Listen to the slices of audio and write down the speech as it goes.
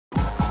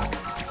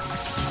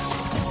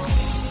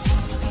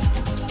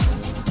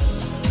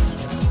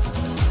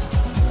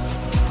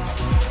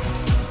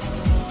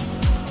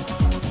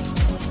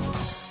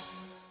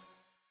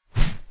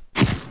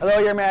Hello,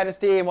 Your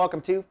Majesty, and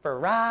welcome to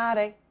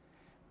Friday.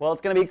 Well,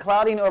 it's going to be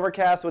cloudy and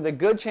overcast with a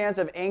good chance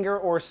of anger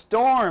or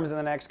storms in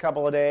the next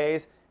couple of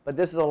days. But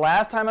this is the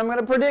last time I'm going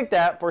to predict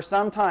that for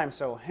some time,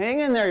 so hang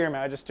in there, Your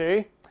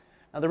Majesty.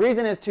 Now, the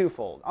reason is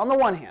twofold. On the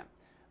one hand,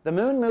 the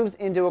moon moves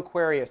into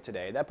Aquarius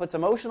today. That puts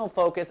emotional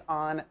focus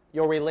on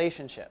your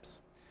relationships.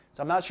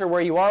 So I'm not sure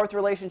where you are with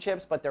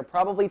relationships, but they're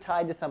probably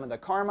tied to some of the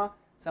karma,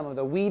 some of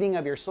the weeding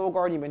of your soul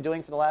garden you've been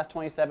doing for the last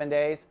 27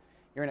 days.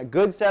 You're in a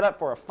good setup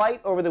for a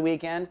fight over the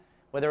weekend,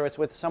 whether it's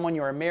with someone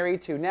you are married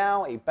to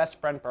now, a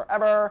best friend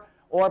forever,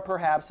 or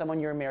perhaps someone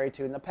you were married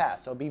to in the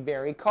past. So be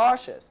very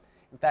cautious.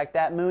 In fact,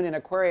 that moon in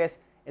Aquarius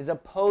is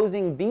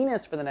opposing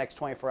Venus for the next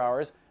 24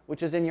 hours,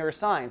 which is in your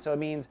sign. So it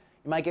means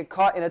you might get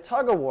caught in a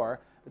tug-of-war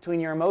between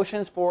your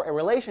emotions for a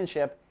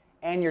relationship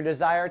and your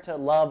desire to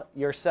love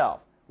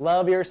yourself.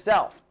 Love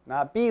yourself,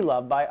 not be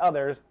loved by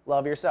others.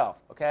 Love yourself,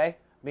 okay?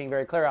 Being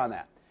very clear on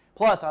that.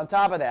 Plus, on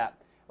top of that,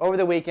 over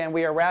the weekend,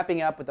 we are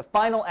wrapping up with the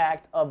final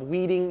act of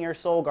weeding your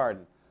soul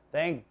garden.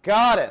 Thank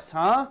Goddess,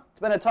 huh? It's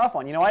been a tough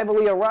one. You know, I have a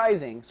Leo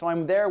rising, so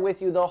I'm there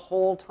with you the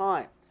whole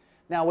time.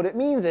 Now, what it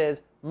means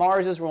is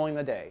Mars is ruling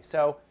the day.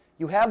 So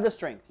you have the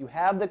strength, you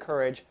have the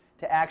courage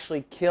to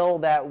actually kill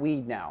that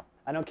weed now.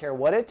 I don't care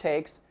what it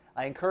takes.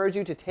 I encourage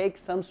you to take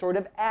some sort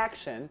of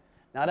action,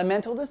 not a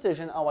mental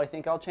decision, oh, I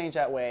think I'll change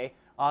that way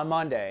on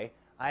Monday.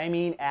 I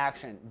mean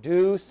action.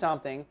 Do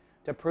something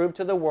to prove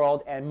to the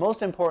world, and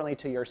most importantly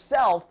to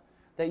yourself,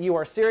 that you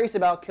are serious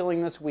about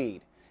killing this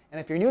weed. And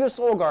if you're new to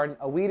Soul Garden,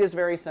 a weed is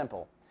very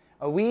simple.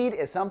 A weed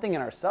is something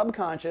in our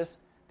subconscious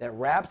that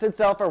wraps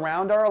itself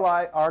around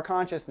our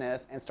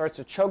consciousness and starts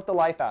to choke the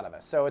life out of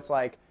us. So it's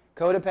like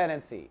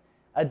codependency,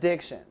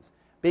 addictions,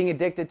 being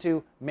addicted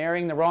to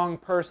marrying the wrong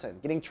person,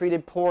 getting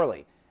treated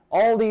poorly.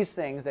 All these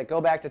things that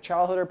go back to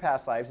childhood or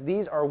past lives,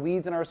 these are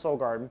weeds in our soul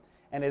garden,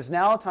 and it is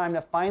now time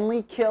to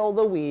finally kill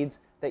the weeds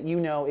that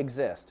you know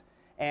exist.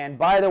 And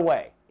by the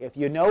way, if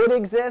you know it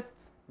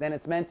exists, then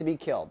it's meant to be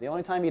killed. The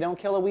only time you don't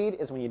kill a weed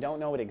is when you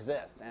don't know it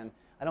exists. And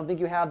I don't think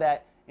you have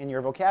that in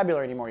your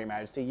vocabulary anymore, Your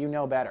Majesty. You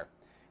know better.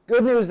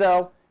 Good news,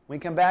 though. When we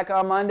come back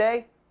on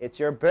Monday, it's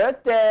your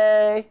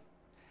birthday.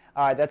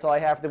 All right, that's all I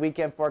have for the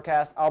weekend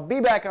forecast. I'll be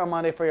back on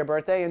Monday for your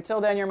birthday. Until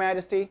then, Your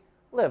Majesty,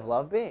 live,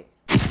 love, be.